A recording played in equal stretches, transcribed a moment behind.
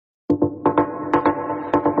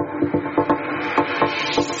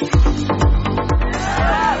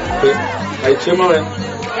Har I tømmermænd?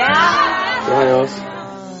 Ja. Det har jeg også.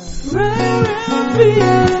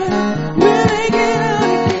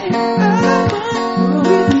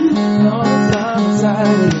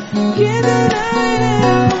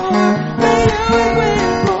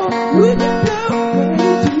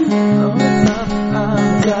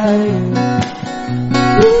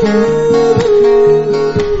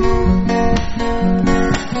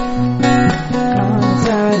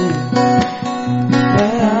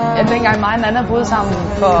 Dengang mig og Nana boede sammen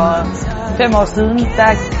for 5 år siden, der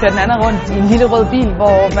kørte Nana rundt i en lille rød bil,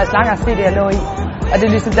 hvor Mads Langers CD'er lå i. Og det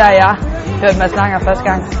er ligesom der, jeg hørte Mads Langer første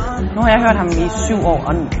gang. Nu har jeg hørt ham i 7 år,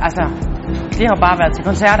 og altså, det har bare været til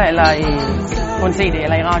koncerter eller på en CD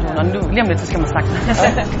eller i radioen, og nu, lige om lidt, så skal man snakke.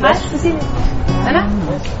 Hej, Cecilie. Nana?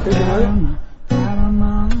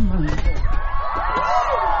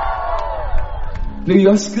 Blev I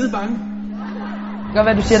også skide bange? Det kan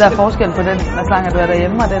godt være, du siger, der er forskel på den Mads Langer, du er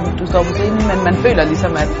derhjemme, og den, du står på scenen, men man føler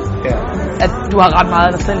ligesom, at du har ret meget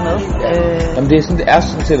af dig selv med. Jamen det er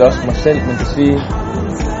sådan set også mig selv, man kan sige.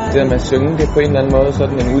 Det der med at synge, det er på en eller anden måde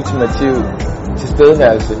sådan en ultimativ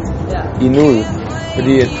tilstedeværelse i nuet.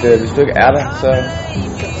 Fordi at hvis du ikke er der,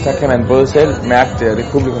 så kan man både selv mærke det, og det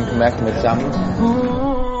publikum kan mærke det med det samme.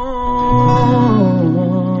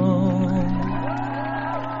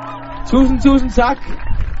 Tusind tak.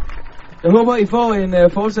 Jeg håber, I får en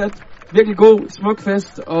fortsat virkelig god, smuk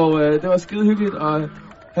fest, og det var skide hyggeligt at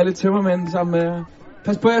have lidt tømmermænd sammen med jer.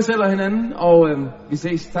 Pas på jer selv og hinanden, og vi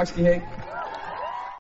ses. Tak skal I have.